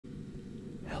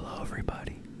Hello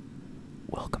everybody,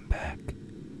 welcome back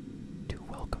to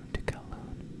Welcome to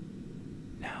Kowloon.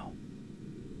 Now,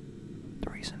 the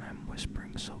reason I'm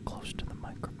whispering so close to the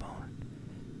microphone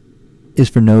is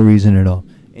for no reason at all.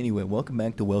 Anyway, welcome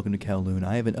back to Welcome to Kowloon.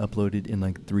 I haven't uploaded in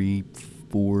like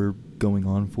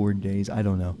 4 days, I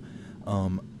don't know.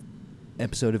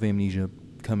 Episode of Amnesia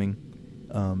coming,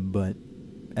 but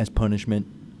as punishment,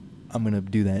 I'm gonna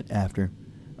do that after.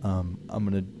 I'm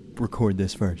gonna record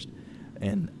this first.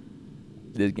 And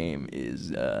this game is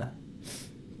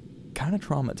kind of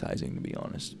traumatizing, to be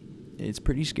honest. It's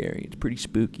pretty scary. It's pretty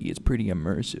spooky. It's pretty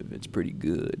immersive. It's pretty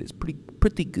good. It's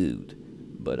pretty good.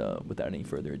 But without any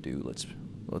further ado, let's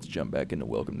jump back into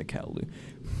Welcome to Kowloon.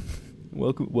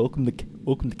 welcome to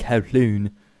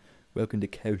Kowloon. Welcome to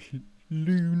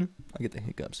Kowloon. I get the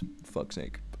hiccups. For fuck's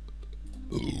sake.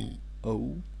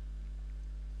 Oh.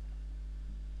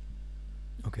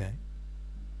 Okay.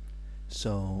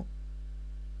 So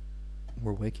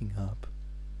we're waking up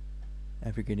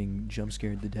after getting jump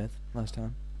scared to death last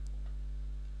time.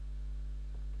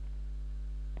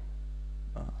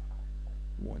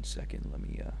 1 second, let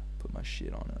me put my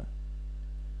shit on a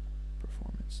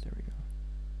performance. There we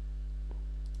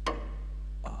go.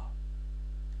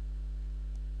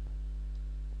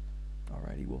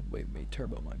 Alrighty, well wait,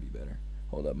 turbo might be better.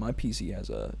 Hold up, my PC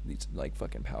has these like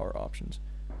fucking power options.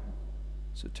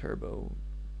 So turbo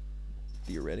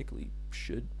theoretically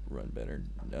should run better.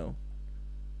 No.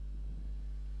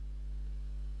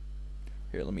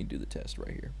 Here, let me do the test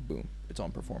right here. Boom. It's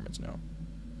on performance now.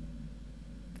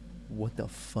 What the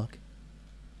fuck?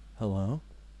 Hello?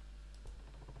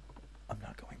 I'm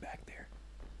not going back there.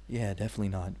 Yeah, definitely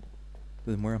not.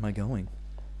 Then where am I going?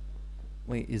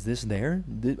 Wait, is this there?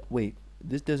 Wait,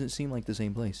 this doesn't seem like the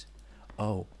same place.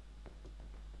 Oh.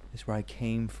 It's where I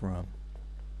came from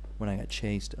when I got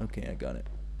chased. Okay, I got it.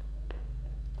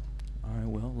 Alright,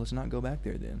 well, let's not go back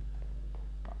there then.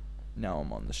 Now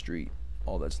I'm on the street.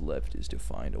 All that's left is to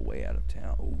find a way out of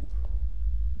town. Ooh.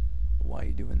 Why are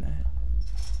you doing that?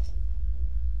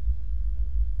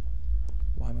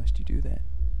 Why must you do that?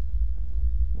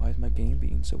 Why is my game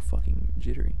being so fucking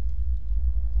jittery?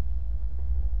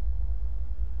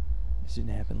 This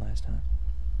didn't happen last time.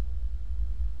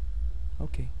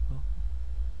 Okay, well,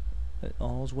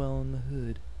 all's well in the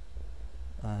hood,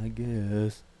 I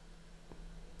guess.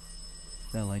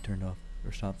 That light turned off,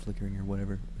 or stopped flickering, or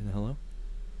whatever. Hello?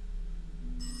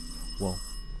 Whoa.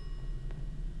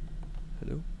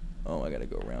 Hello? Oh, I gotta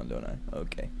go around, don't I?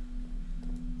 Okay.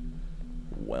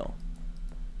 Well.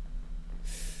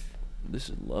 This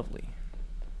is lovely.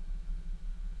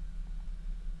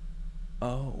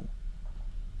 Oh.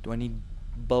 Do I need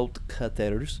bolt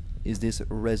cutters? Is this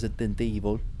Resident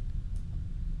Evil?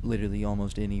 Literally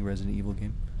almost any Resident Evil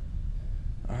game.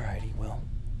 Alrighty, well.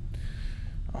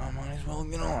 I might as well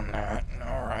get on that.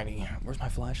 Alrighty. Where's my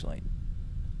flashlight?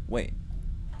 Wait.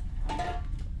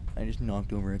 I just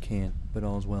knocked over a can, but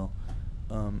all's well.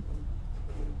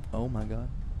 Oh my god.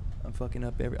 I'm fucking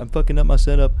up my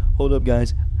setup. Hold up,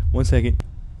 guys. 1 second.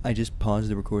 I just paused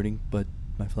the recording, but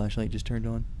my flashlight just turned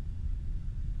on.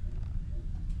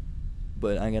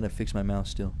 But I gotta fix my mouse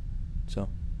still. So,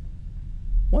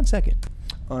 1 second.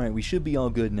 Alright, we should be all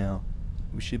good now.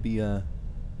 We should be,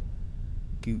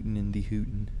 gootin' and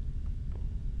de-hootin'.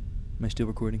 Am I still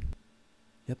recording?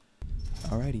 Yep.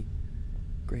 Alrighty.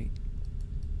 Great.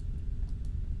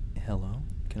 Hello?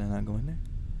 Can I not go in there?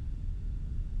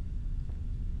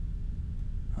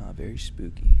 Very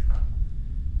spooky.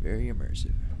 Very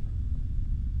immersive.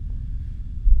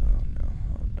 Oh no,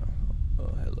 oh no.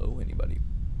 Oh, hello, anybody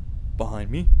behind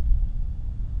me?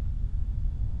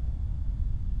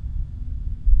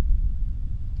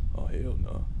 Oh, hell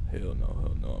no. Hell no,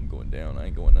 hell no. I'm going down. I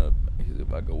ain't going up. Because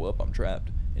if I go up, I'm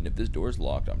trapped. And if this door's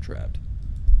locked, I'm trapped.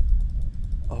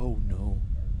 Oh no.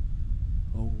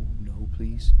 Oh no,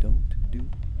 please don't do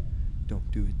it. Don't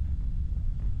do it.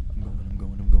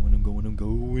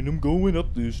 I'm going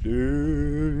up the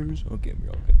stairs. Okay, we're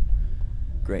all good.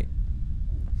 Great.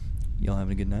 Y'all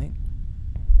having a good night?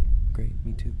 Great,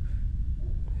 me too.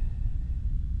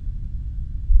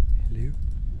 Hello?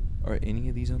 Are any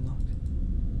of these unlocked?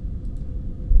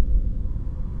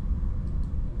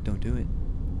 Don't do it.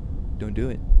 Don't do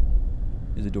it.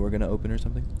 Is the door gonna open or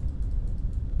something?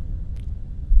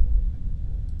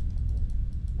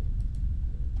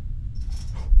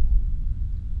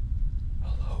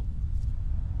 Hello?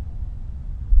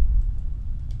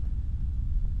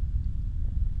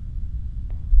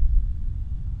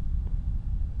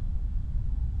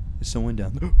 Is someone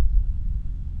down there?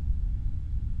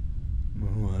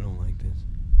 Oh, I don't like this.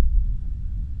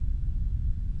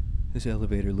 This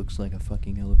elevator looks like a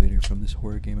fucking elevator from this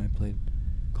horror game I played.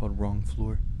 called Wrong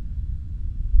Floor.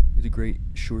 It's a great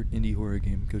short indie horror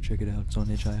game. Go check it out. It's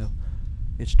on itch.io.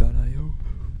 Itch.io.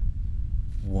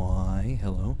 Why?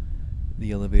 Hello?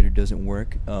 The elevator doesn't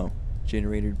work. Oh.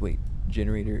 Generator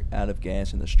out of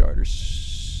gas and the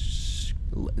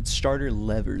starter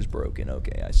lever's broken.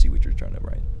 Okay, I see what you're trying to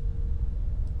write.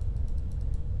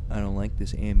 I don't like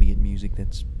this ambient music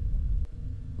that's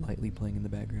lightly playing in the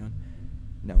background.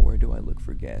 Now where do I look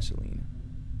for gasoline?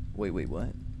 Wait,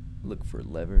 what? Look for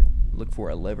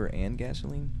a lever and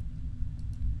gasoline?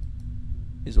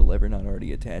 Is a lever not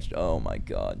already attached? Oh my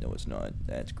god, no it's not.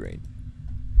 That's great.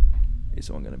 Is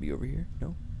someone gonna be over here?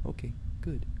 No? Okay,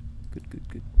 good.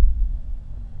 Good.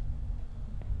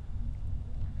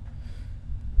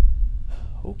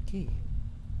 Okay.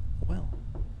 Well.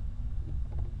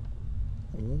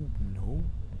 Oh no.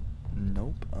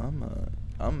 Nope.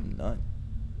 I'm not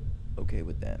okay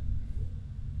with that.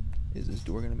 Is this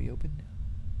door gonna be open?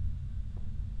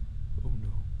 Oh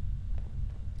no.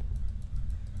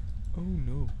 Oh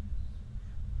no.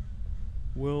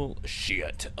 Well,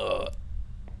 shit. I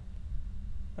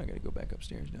gotta go back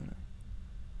upstairs, don't I?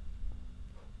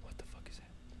 What the fuck is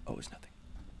that? Oh, it's nothing.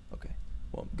 Okay.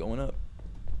 Well, I'm going up.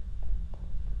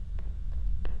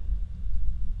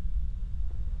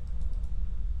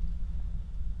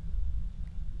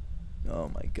 Oh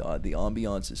my god, the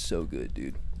ambiance is so good,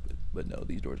 dude. But no,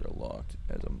 these doors are locked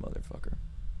as a motherfucker.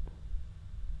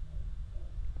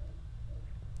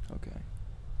 Okay.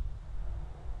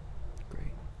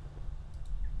 Great.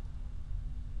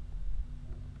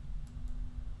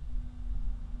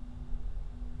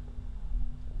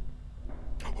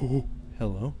 Oh,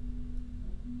 hello?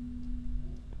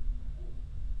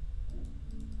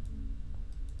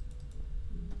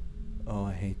 Oh,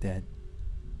 I hate that.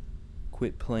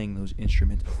 Quit playing those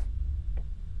instruments.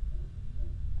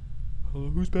 Hello,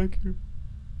 who's back here?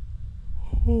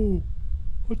 Oh,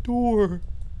 a door.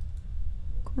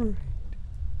 Great.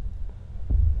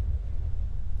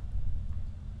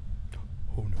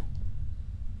 Oh no.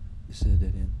 This is a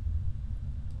dead end.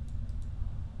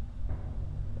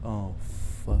 Oh,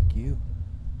 fuck you.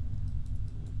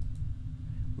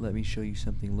 Let me show you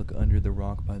something. Look under the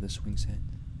rock by the swing set.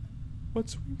 What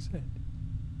swing set?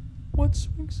 What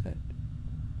swing set?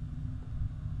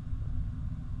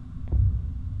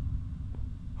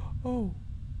 Oh.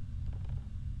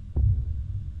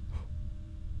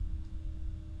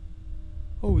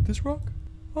 Oh, this rock?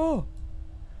 Oh.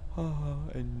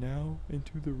 And now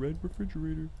into the red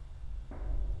refrigerator.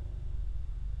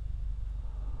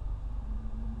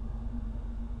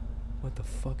 What the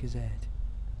fuck is that?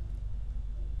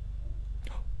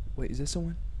 Wait, is this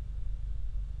someone?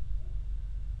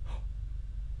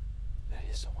 That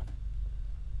is someone.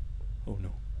 Oh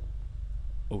no.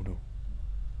 Oh no.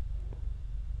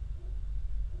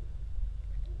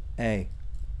 Hey.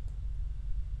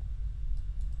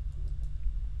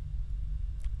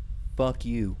 Fuck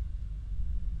you.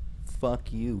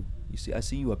 Fuck you. You see, I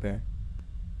see you up there.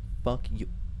 Fuck you.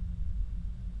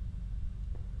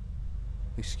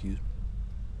 Excuse me.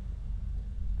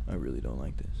 I really don't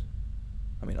like this.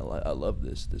 I mean, I love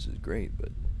this. This is great,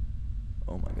 but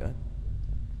oh my god,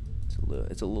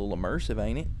 it's a little immersive,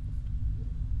 ain't it?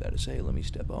 Better say, let me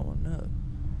step on up.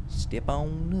 Step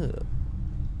on up.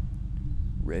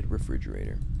 Red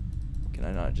refrigerator. Can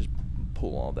I not just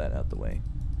pull all that out the way?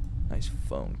 Nice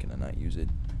phone. Can I not use it?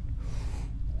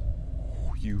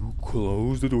 You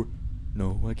close the door.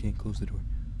 No, I can't close the door.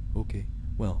 Okay.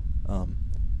 Well,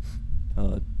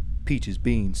 peaches,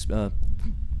 beans,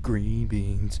 green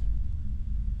beans.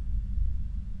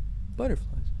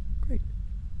 Butterflies. Great.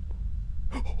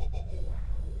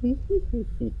 Hey,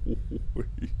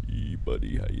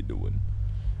 buddy, how you doing?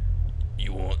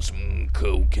 You want some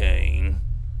cocaine?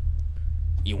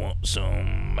 You want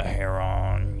some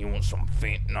heroin? You want some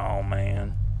fentanyl,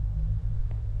 man?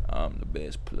 I'm the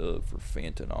best plug for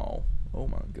fentanyl. Oh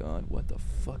my god, what the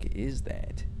fuck is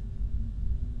that?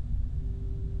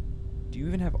 Do you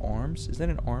even have arms? Is that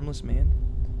an armless man?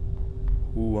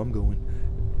 Ooh, I'm going.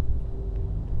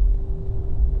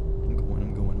 I'm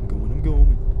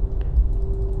going.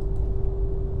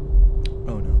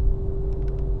 Oh no.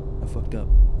 I fucked up.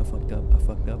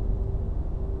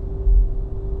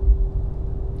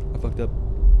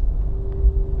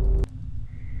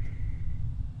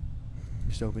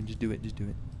 Just open, just do it.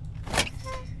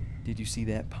 Did you see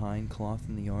that pine cloth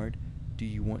in the yard? Do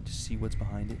you want to see what's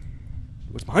behind it?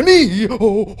 What's behind me?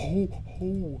 Oh.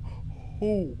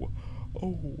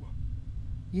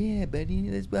 Yeah, buddy,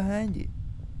 that's behind it.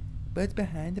 What's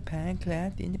behind the pine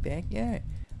cloth in the backyard?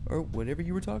 Or whatever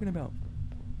you were talking about.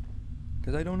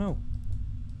 Because I don't know.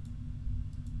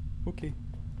 Okay.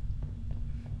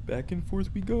 Back and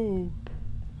forth we go.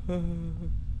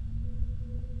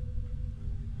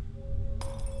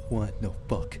 What? No,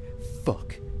 fuck.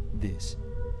 Fuck this.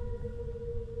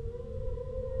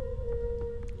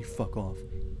 You fuck off.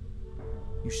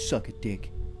 You suck a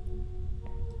dick.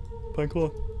 Pine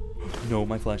claw. No,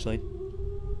 my flashlight.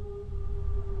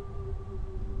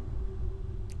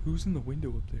 Who's in the window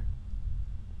up there?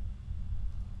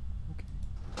 Okay.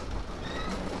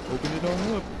 Open it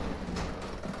on up.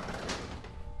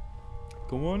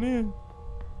 Go on in.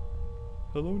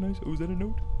 Hello, nice. Oh, is that a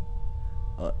note?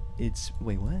 It's...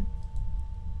 Wait, what?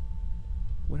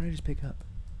 What did I just pick up?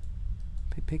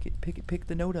 Pick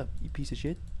the note up, you piece of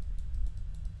shit.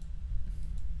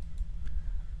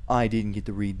 I didn't get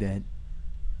to read that.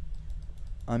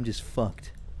 I'm just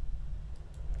fucked.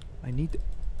 I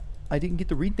didn't get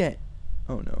to read that.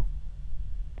 Oh no.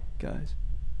 Guys.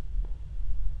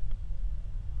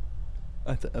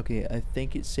 Okay, I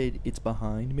think it said it's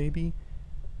behind, maybe?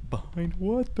 Behind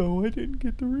what, though? I didn't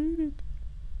get to read it.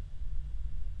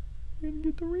 I didn't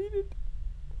get to read it.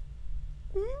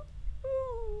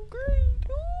 Oh, great.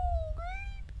 Oh,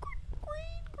 great.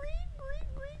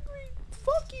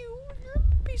 Fuck you. You're a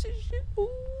piece of shit. Oh,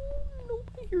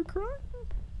 nobody here crying.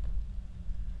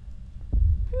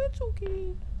 That's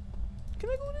okay. Can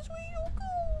I go this way? Oh, go.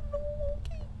 No,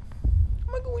 okay.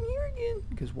 I'm gonna go in here again.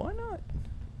 Because why not?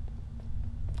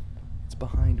 It's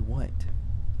behind what?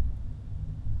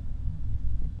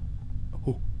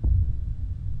 Oh.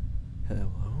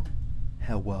 Hello?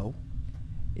 Hello?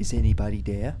 Is anybody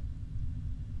there?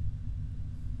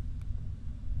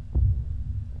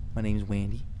 My name's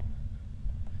Wendy.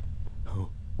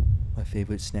 Oh. My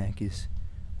favorite snack is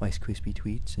Rice Krispie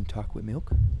Treats and chocolate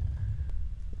milk.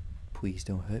 Please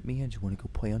don't hurt me. I just want to go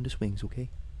play on the swings, okay?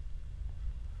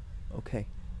 Okay.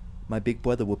 My big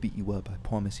brother will beat you up. I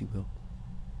promise he will.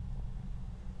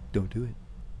 Don't do it.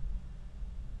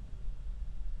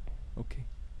 Okay.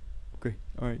 Great.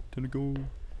 Alright, time to go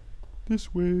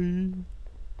this way.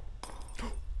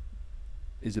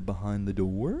 Is it behind the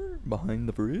door? Behind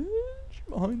the fridge?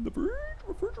 Behind the fridge?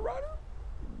 Refrigerator?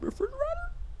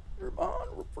 Refrigerator? You're behind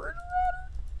the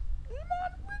refrigerator? You're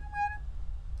behind the refrigerator?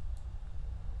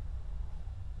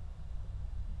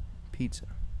 Pizza.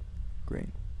 Great.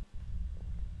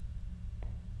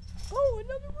 Oh,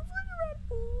 another refrigerator.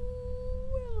 Oh,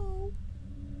 hello.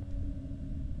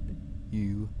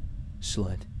 You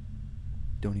slut.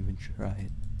 Don't even try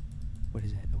it. What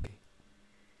is that? Okay.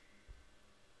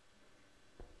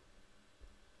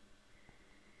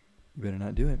 You better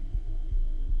not do it.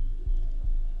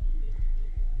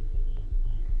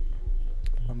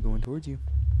 I'm going towards you.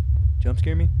 Jump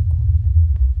scare me?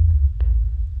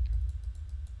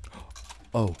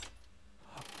 Oh.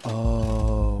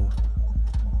 Oh.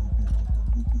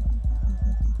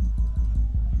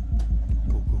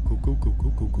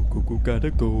 Go,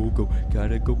 gotta go,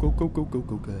 gotta go,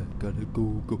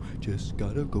 just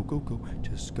gotta go,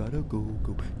 just gotta go,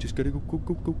 just gotta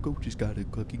go, just gotta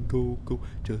fucking go,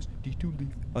 just need to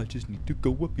leave, I just need to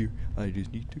go up here, I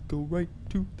just need to go right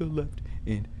to the left,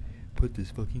 and put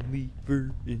this fucking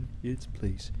lever in its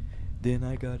place, then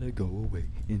I gotta go away,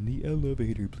 in the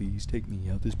elevator, please take me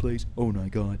out this place, oh my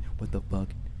god, what the fuck?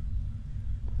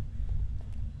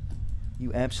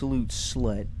 You absolute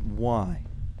slut, why?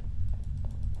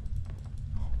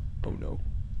 Oh no.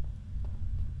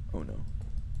 Oh no.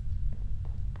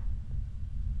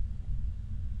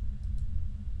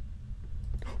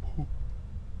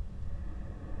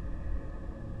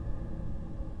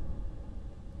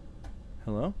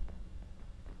 Hello?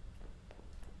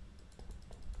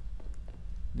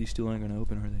 These still aren't gonna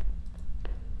open, are they?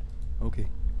 Okay,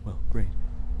 well, great.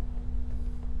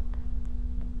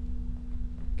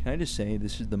 Can I just say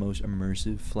this is the most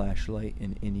immersive flashlight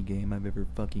in any game I've ever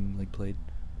fucking like played?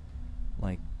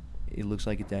 Like, it looks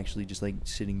like it's actually just like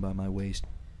sitting by my waist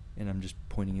and I'm just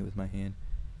pointing it with my hand.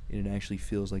 And it actually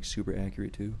feels like super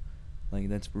accurate too. Like,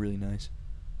 that's really nice.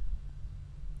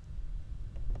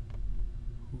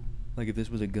 Like, if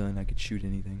this was a gun, I could shoot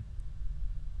anything.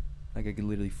 Like, I could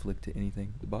literally flick to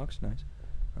anything. The box, nice.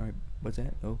 Alright, what's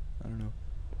that? Oh, I don't know.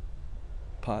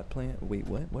 Pot plant? Wait,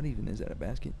 what? What even is that? A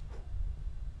basket?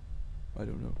 I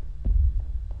don't know.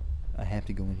 I have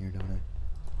to go in here, don't I?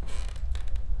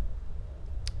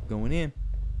 Going in.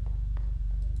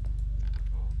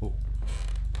 Oh.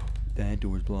 That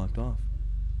door's blocked off.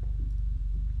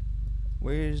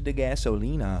 Where's the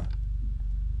gasolina?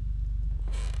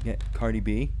 Yeah, Cardi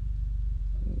B.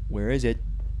 Where is it?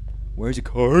 Where's it,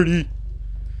 Cardi?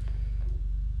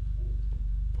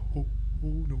 Oh,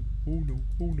 oh no, oh no,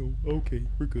 oh no. Okay,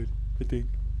 we're good, I think.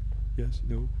 Yes,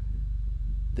 no.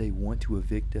 They want to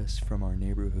evict us from our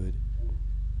neighborhood.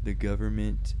 The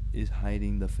government is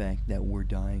hiding the fact that we're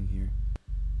dying here.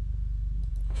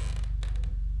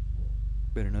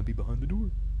 Better not be behind the door.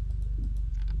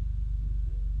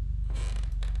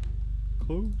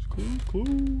 Close, close,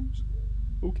 close.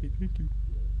 Okay, thank you.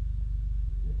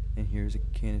 And here's a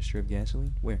canister of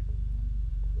gasoline. Where?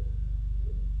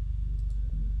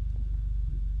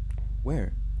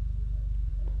 Where?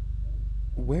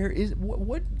 Where is...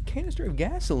 What canister of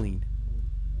gasoline?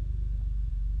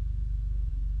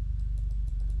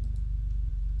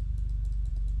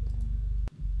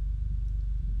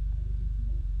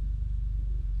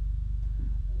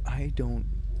 I don't...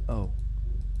 Oh.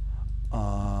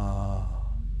 I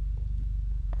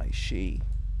see.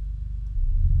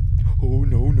 Oh,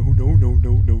 no, no, no, no,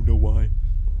 no, no, no, why?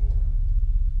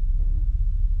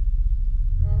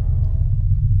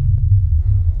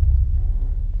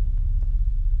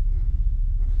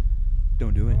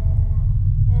 Don't do it.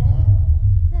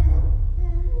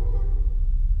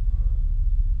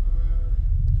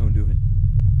 Don't do it.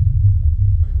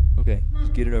 Okay,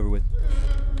 just get it over with.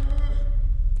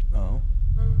 Oh.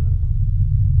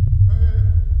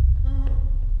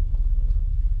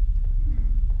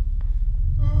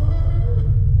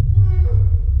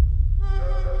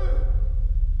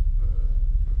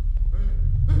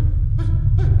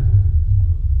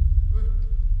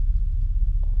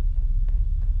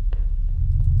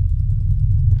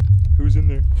 Who's in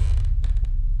there?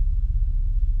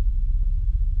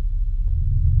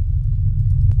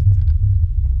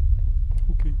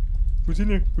 Okay. Who's in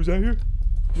there? Who's out here?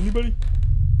 Anybody?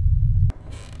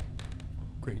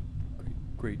 Great,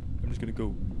 great, great. I'm just gonna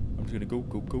go. I'm just gonna go,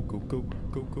 go, go, go, go,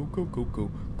 go, go, go, go,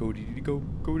 go, go, did he go,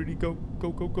 go, did he go, go,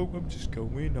 go, go. I'm just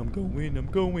going, I'm going, I'm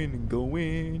going and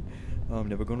going. I'm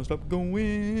never gonna stop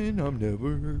going. I'm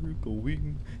never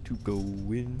going to go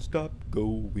and stop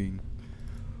going.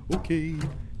 Okay,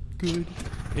 good.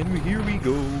 And here we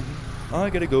go. I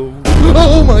gotta go.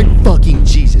 Oh my fucking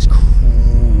Jesus Christ.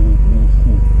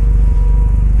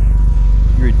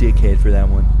 You're a dickhead for that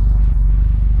one.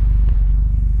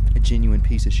 A genuine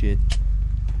piece of shit.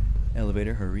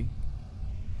 Elevator, hurry.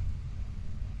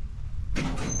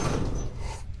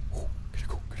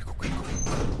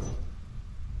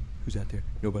 Who's out there?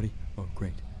 Nobody? Oh,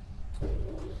 great.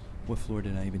 What floor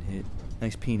did I even hit?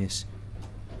 Nice penis.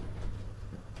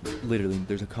 Literally,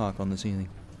 there's a cock on the ceiling.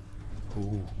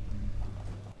 Ooh.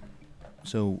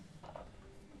 So,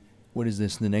 what is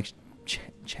this? The next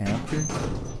chapter?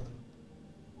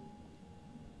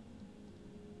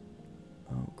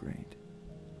 Oh, great.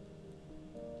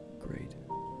 Great.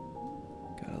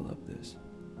 Gotta love this.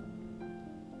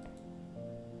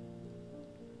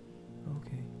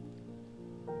 Okay.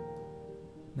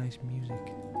 Nice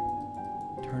music.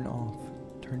 Turn off.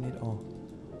 Turn it off.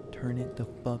 Turn it the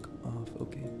fuck off.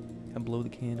 Okay. Can I blow the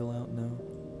candle out? No.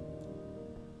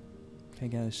 Okay, I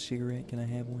got a cigarette. Can I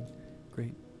have one?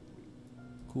 Great.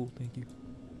 Cool, thank you.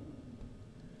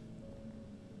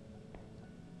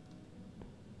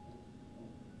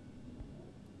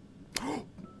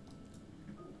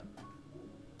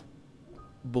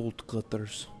 Bolt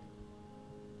cutters.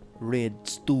 Red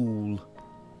stool.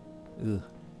 Ugh.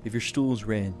 If your stool's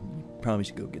red, you probably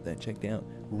should go get that checked out.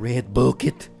 Red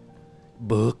bucket.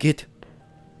 Bucket.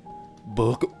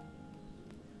 Bucket.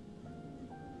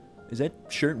 Is that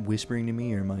shirt whispering to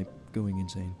me, or am I going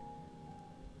insane?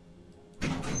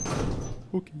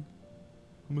 Okay.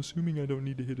 I'm assuming I don't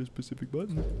need to hit a specific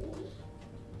button.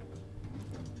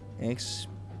 X,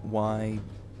 Y,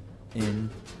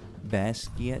 N,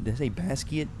 Basquiat. Did I say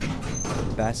Basquiat?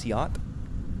 Basquiat?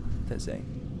 What does that say?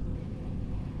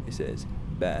 It says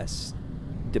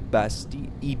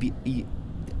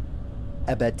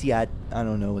Abatiat. I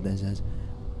don't know what that says.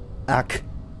 Ak.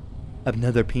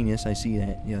 Another penis. I see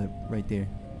that. Yeah, right there.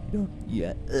 You don't.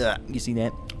 Yeah. You see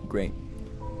that? Great.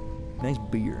 Nice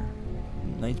beer.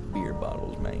 Nice beer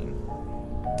bottles, man.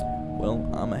 Well,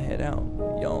 I'ma head out.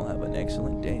 Y'all have an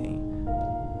excellent day.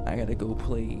 I gotta go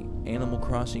play Animal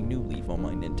Crossing New Leaf on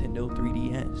my Nintendo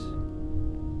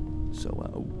 3DS. So,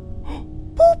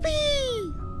 Poopy!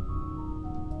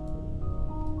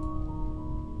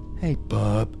 Hey,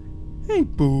 bub. Hey,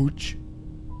 Booch.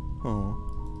 Aw.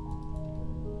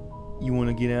 You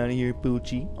wanna get out of here,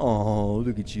 Poochie? Oh,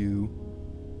 look at you.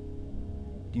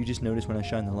 Do you just notice when I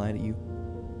shine the light at you?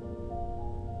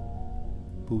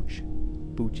 Pooch.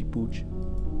 Poochie pooch.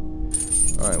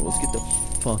 Alright, well, let's get the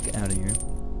fuck out of here.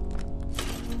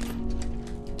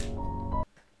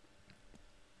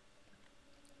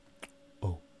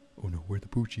 Oh. Oh no, where's the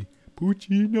Poochie?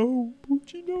 Poochie, no.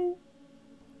 Poochie, no.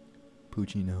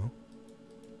 Poochie, no.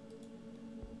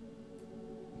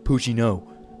 Poochie, no.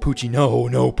 Poochie, no.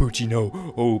 No, Poochie, no.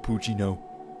 Oh, Poochie, no.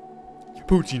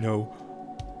 Puccino.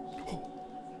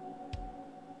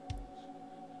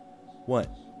 What?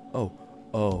 Oh.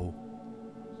 Oh.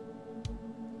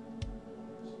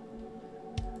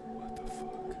 What the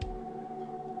fuck?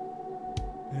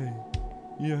 Hey.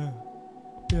 Yeah.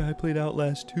 Yeah, I played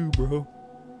Outlast 2, bro.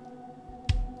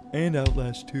 And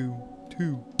Outlast 2.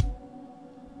 Too.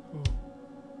 Oh.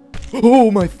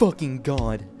 Oh my fucking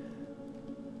god.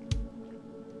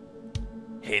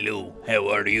 Hello, how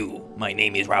are you? My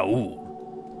name is Raul.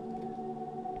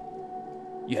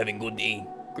 You having a good day?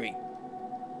 Great.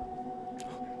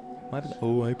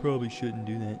 Oh, I probably shouldn't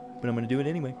do that, but I'm gonna do it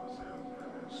anyway.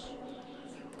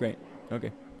 Great.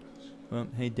 Okay. Well,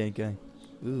 hey, dead guy.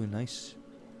 Ooh, nice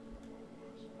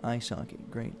eye socket.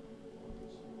 Great.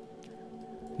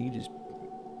 He just...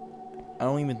 I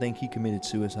don't even think he committed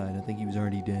suicide. I think he was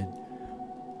already dead.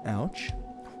 Ouch.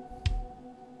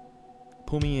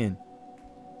 Pull me in.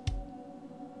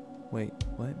 Wait,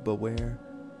 what? But where?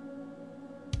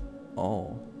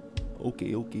 Oh.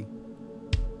 Okay, okay.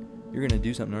 You're gonna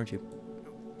do something, aren't you?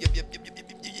 Yep.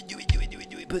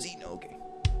 Do it, pussy. No, okay.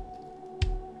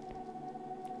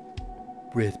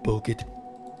 Breath bucket.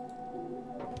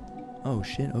 Oh,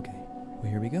 shit, okay.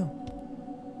 Well, here we go.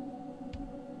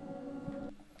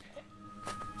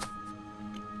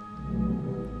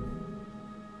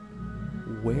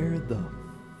 Where the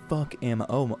fuck am I?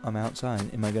 Oh, I'm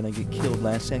outside. Am I gonna get killed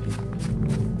last second?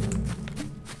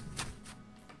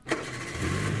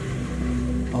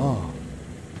 Oh.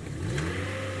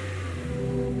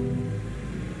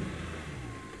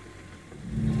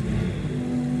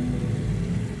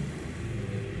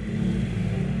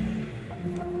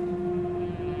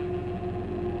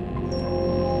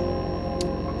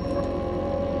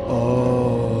 Oh.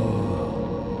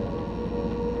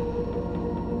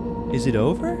 Is it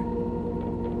over?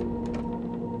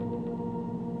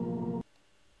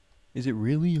 Is it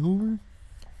really over?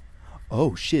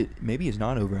 Oh shit, maybe it's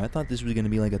not over. I thought this was gonna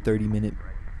be like a 30-minute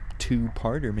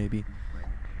two-parter maybe.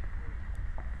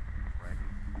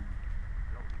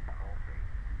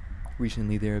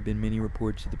 Recently there have been many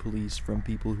reports to the police from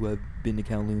people who have been to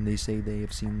Kowloon. They say they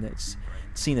have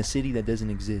seen a city that doesn't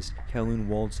exist. Kowloon,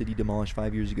 walled city demolished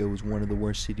 5 years ago, was one of the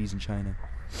worst cities in China.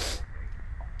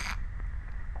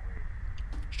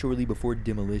 Shortly before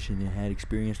demolition, it had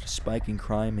experienced a spike in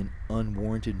crime and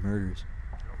unwarranted murders.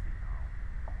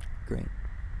 Great.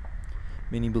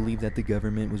 Many believe that the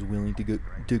government was willing to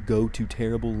go to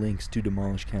terrible lengths to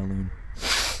demolish Kowloon.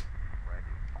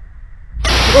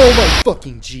 Oh my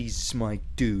fucking Jesus, my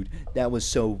dude. That was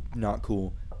so not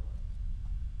cool.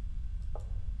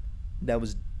 That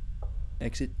was...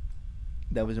 Exit?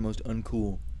 That was the most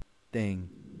uncool thing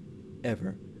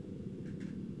ever.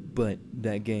 But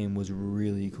that game was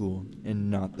really cool and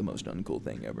not the most uncool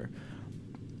thing ever.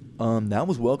 That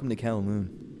was Welcome to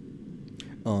Kowloon.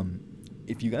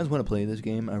 If you guys want to play this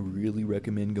game, I really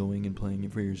recommend going and playing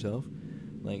it for yourself.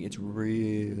 Like, it's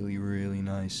really, really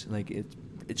nice. Like,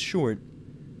 it's short.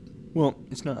 Well,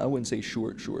 it's not, I wouldn't say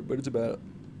short, but it's about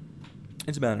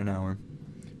an hour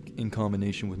in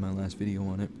combination with my last video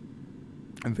on it.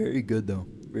 And very good, though.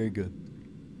 Very good.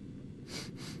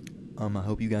 I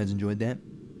hope you guys enjoyed that.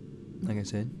 Like I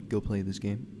said, go play this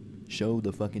game. Show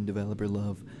the fucking developer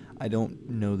love. I don't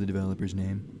know the developer's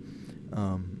name.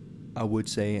 I would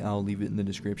say I'll leave it in the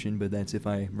description, but that's if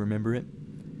I remember it.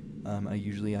 I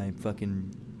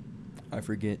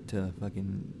forget to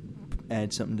fucking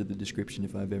add something to the description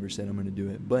if I've ever said I'm going to do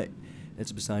it. But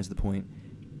that's besides the point.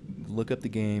 Look up the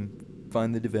game,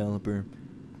 find the developer,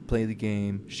 play the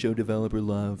game, show developer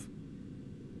love.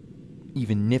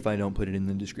 Even if I don't put it in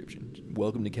the description.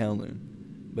 Welcome to Kowloon.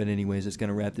 But anyways, that's going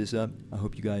to wrap this up. I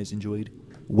hope you guys enjoyed.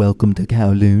 Welcome to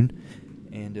Kowloon.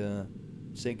 And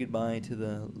say goodbye to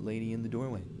the lady in the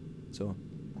doorway. So,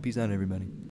 peace out, everybody.